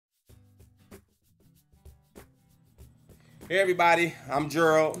Hey everybody, I'm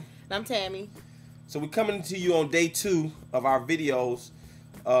Gerald. And I'm Tammi. So we're coming to you on day 2 of our videos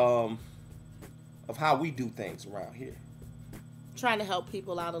of how we do things around here. Trying to help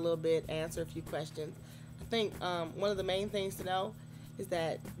people out a little bit, answer a few questions. I think one of the main things to know is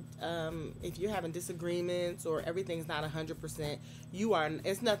that if you're having disagreements or everything's not 100%,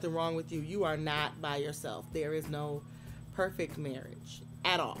 it's nothing wrong with you. You are not by yourself. There is no perfect marriage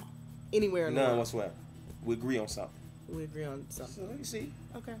at all, anywhere in the world. None whatsoever. We agree on something. We agree on something. So let me see.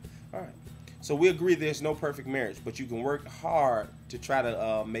 Okay. All right. So we agree there's no perfect marriage, but you can work hard to try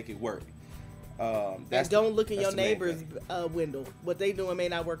to make it work. And don't look in your neighbor's window. What they doing may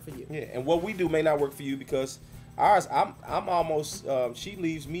not work for you. Yeah, and what we do may not work for you because ours, I'm almost, she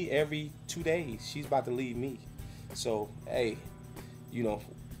leaves me every 2 days. She's about to leave me. So, hey, you know,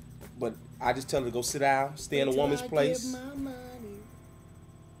 but I just tell her to go sit down, stay in a woman's place. Give my money.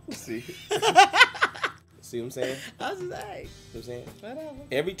 See? See what I'm saying? I was just like, You know what I'm saying? whatever.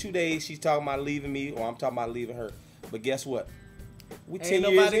 Every 2 days she's talking about leaving me or I'm talking about leaving her. But guess what? We 10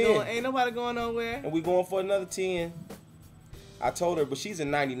 Ain't years in. Ain't nobody going nowhere. And we going for another 10. I told her, but she's in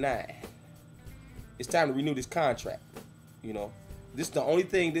 99. It's time to renew this contract. You know, this is the only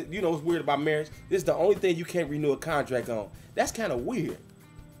thing that, you know, what's weird about marriage. This is the only thing you can't renew a contract on. That's kind of weird.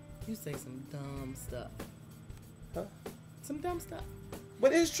 You say some dumb stuff. Huh? Some dumb stuff.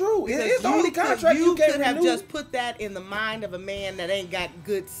 But it's true. Because It's the only contract you can't could have renew. just put that in the mind of a man that ain't got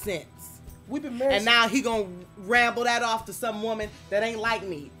good sense. We've been married. And now he gonna ramble that off to some woman that ain't like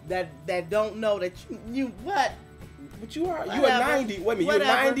me, that don't know that you what. But you are Whatever. 90. Wait a minute, Whatever.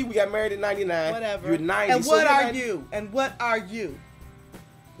 you're 90. We got married at 99. Whatever. You're 90. And so what you're are 90. you? And what are you?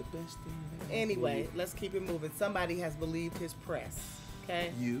 The best thing. ever. Anyway, let's keep it moving. Somebody has believed his press.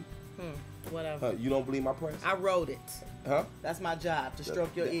 Okay. You. Whatever. You don't believe my press? I wrote it. Huh? That's my job, to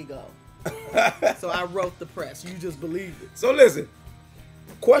stroke your ego. So I wrote the press. You just believed it. So listen,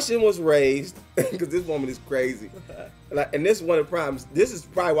 question was raised because this woman is crazy, and this is one of the problems. This is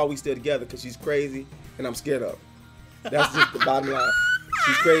probably why we still together, because she's crazy and I'm scared of her. That's just the bottom line.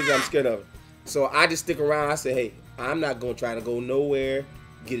 She's crazy, I'm scared of her. So I just stick around. I say, hey, I'm not gonna try to go nowhere,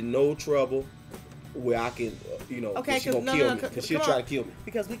 get in no trouble where I can, you know, Okay, she's gonna kill me, because she'll try to kill me.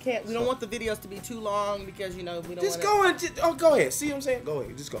 Because we don't want the videos to be too long, because we don't Just want go and go ahead. See what I'm saying? Go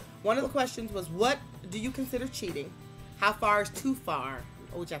ahead, just go. One of the questions was, what do you consider cheating? How far is too far?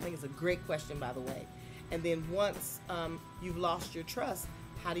 Which I think is a great question, by the way. And then once you've lost your trust,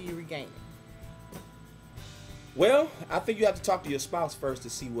 how do you regain it? Well, I think you have to talk to your spouse first to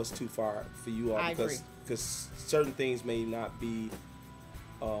see what's too far for you all. I agree. Because certain things may not be.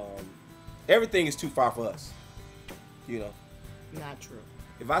 Everything is too far for us. You know. Not true.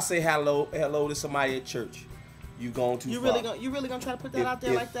 If I say hello to somebody at church, you going too far. You really gonna try to put that out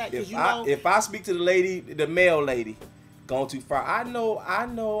there like that? Because if I speak to the lady, the male lady, going too far. I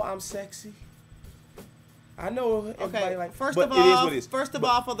know I'm sexy. I know everybody okay. like. First but of it is all, what it is. first of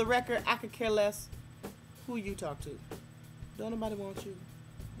all, for the record, I could care less who you talk to. Don't nobody want you.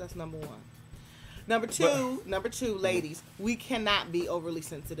 That's number one. Number two, ladies, we cannot be overly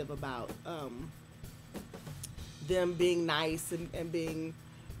sensitive about them being nice and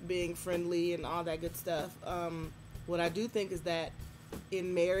being friendly and all that good stuff. What I do think is that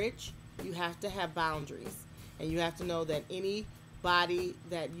in marriage, you have to have boundaries, and you have to know that anybody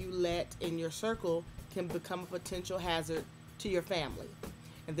that you let in your circle can become a potential hazard to your family.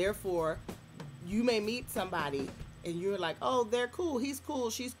 And therefore, you may meet somebody and you're like, oh, they're cool, he's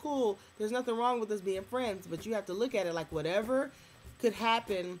cool, she's cool, there's nothing wrong with us being friends. But you have to look at it like whatever could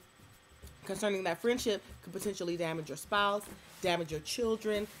happen concerning that friendship could potentially damage your spouse, damage your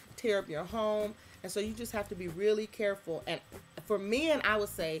children, tear up your home. And so you just have to be really careful. And for men, I would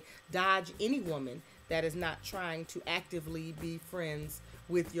say dodge any woman that is not trying to actively be friends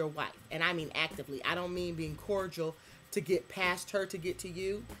with your wife. And I mean actively. I don't mean being cordial to get past her to get to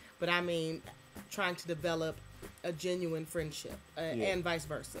you, but I mean trying to develop a genuine friendship and vice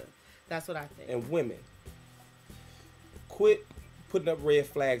versa. That's what I think. And women, quit putting up red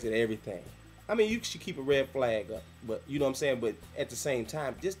flags at everything. I mean, you should keep a red flag up, but you know what I'm saying? But at the same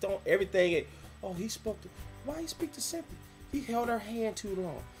time, just don't everything. Oh, he spoke to. Why he speak to Cynthia? He held her hand too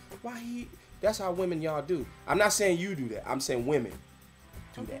long. Why he? That's how women y'all do. I'm not saying you do that. I'm saying women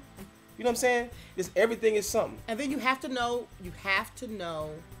do that. You know what I'm saying? It's everything is something. And then you have to know. You have to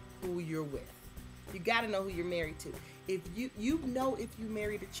know who you're with. You got to know who you're married to. If you know if you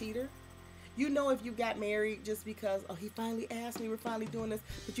married a cheater. You know if you got married just because, oh, he finally asked me, we're finally doing this,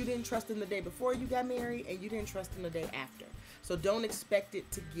 but you didn't trust him the day before you got married, and you didn't trust him the day after. So don't expect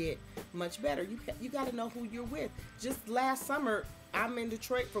it to get much better. You got to know who you're with. Just last summer, I'm in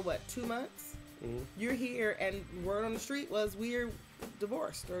Detroit for what, 2 months? You're here, and word on the street was we're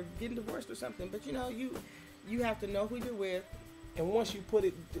divorced or getting divorced or something. But you know, you have to know who you're with. And once you put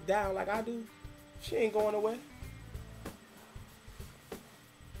it down like I do, she ain't going away.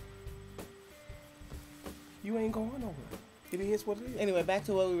 You ain't going nowhere. It is what it is. Anyway, back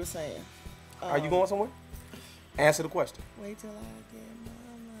to what we were saying. Are you going somewhere? Answer the question. Wait till I get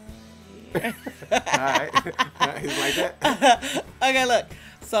my money. All right. It's like that. Okay, look.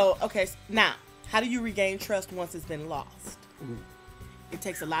 So, now, how do you regain trust once it's been lost? It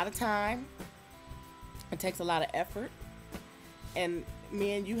takes a lot of time. It takes a lot of effort. And,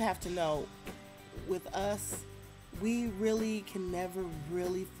 man, you have to know, with us, we really can never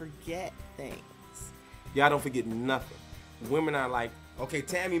really forget things. Y'all don't forget nothing. Women are like, okay,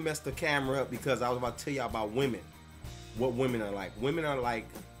 Tammy messed the camera up because I was about to tell y'all about women. What women are like. Women are like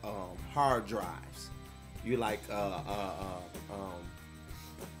hard drives. You like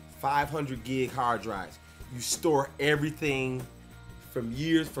 500 gig hard drives. You store everything from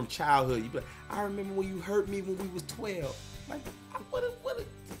years from childhood. You be like, I remember when you hurt me when we was 12. Like, what?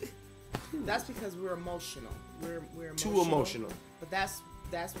 That's because we're emotional. We're emotional. Too emotional. But that's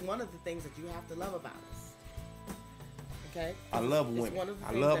one of the things that you have to love about us. Okay? I love women.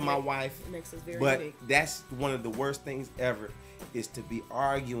 I love my wife. Makes us very but unique. That's one of the worst things ever is to be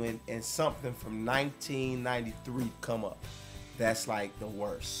arguing and something from 1993 come up. That's like the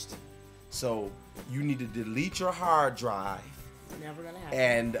worst. So you need to delete your hard drive. Never gonna happen.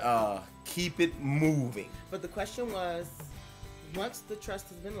 And keep it moving. But the question was, once the trust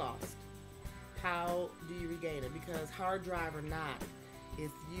has been lost, how do you regain it? Because hard drive or not,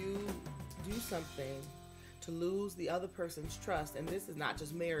 if you do something to lose the other person's trust, and this is not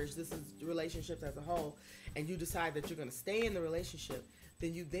just marriage, this is relationships as a whole, and you decide that you're going to stay in the relationship,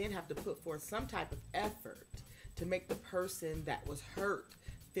 then you then have to put forth some type of effort to make the person that was hurt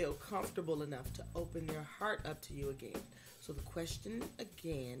feel comfortable enough to open their heart up to you again. So the question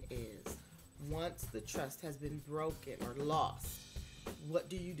again is, once the trust has been broken or lost, what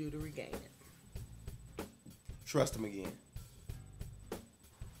do you do to regain it? Trust them again.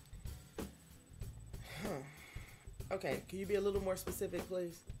 Okay, can you be a little more specific,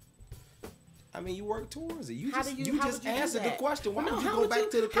 please? I mean, you work towards it. You How just, would you answered the question. Why no, would you how go would back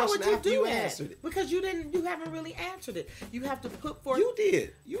to the question after you answered it? Because you haven't really answered it. You have to put forth. You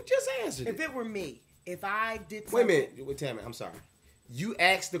did. You just answered it. If it were me, if I did something. Wait a minute. Wait, Tammi, I'm sorry. You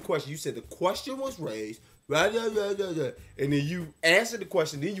asked the question. You said the question was raised. And then you answered the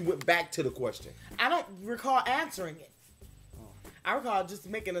question. Then you went back to the question. I don't recall answering it. I recall just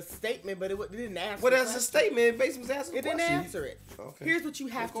making a statement, but it didn't answer. Well, that's a statement. Basically, was asking it didn't answer it. Okay. Here's what you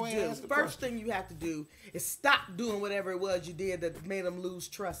have to do. First thing you have to do is stop doing whatever it was you did that made them lose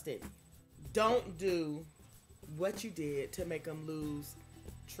trust in you. Don't do what you did to make them lose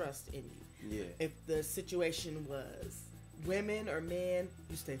trust in you. Yeah. If the situation was women or men,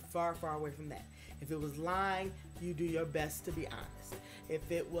 you stay far, far away from that. If it was lying, you do your best to be honest.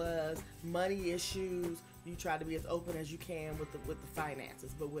 If it was money issues, you try to be as open as you can with the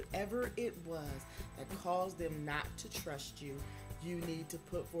finances. But whatever it was that caused them not to trust you, you need to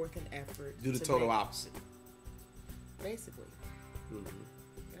put forth an effort. Do the total opposite. Basically. Mm-hmm.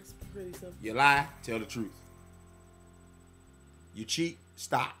 That's pretty simple. You lie, tell the truth. You cheat,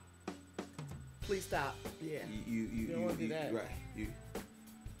 stop. Please stop. Yeah. You don't want to do that. Right.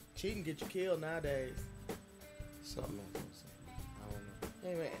 Cheating get you killed nowadays. Something else.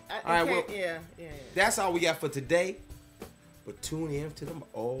 Anyway, yeah. That's all we got for today. But tune in to them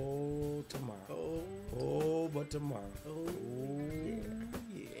tomorrow. But tomorrow.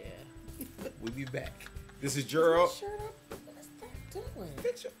 Yeah. We'll be back. This is Gerald. What's that doing?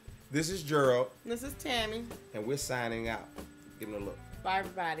 This is Gerald. This is Tammi. And we're signing out. Give them a look. Bye,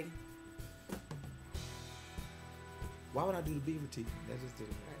 everybody. Why would I do the beaver teeth? That just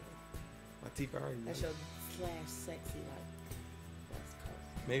didn't matter. My teeth are already. That's your /sexy like.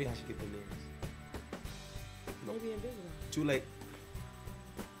 Maybe I should get the nails. No. Maybe in bigger one. Too late.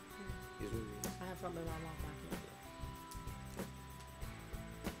 I have something in my mouth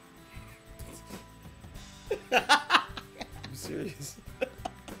I can't do. You serious?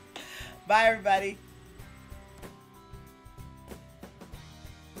 Bye, everybody.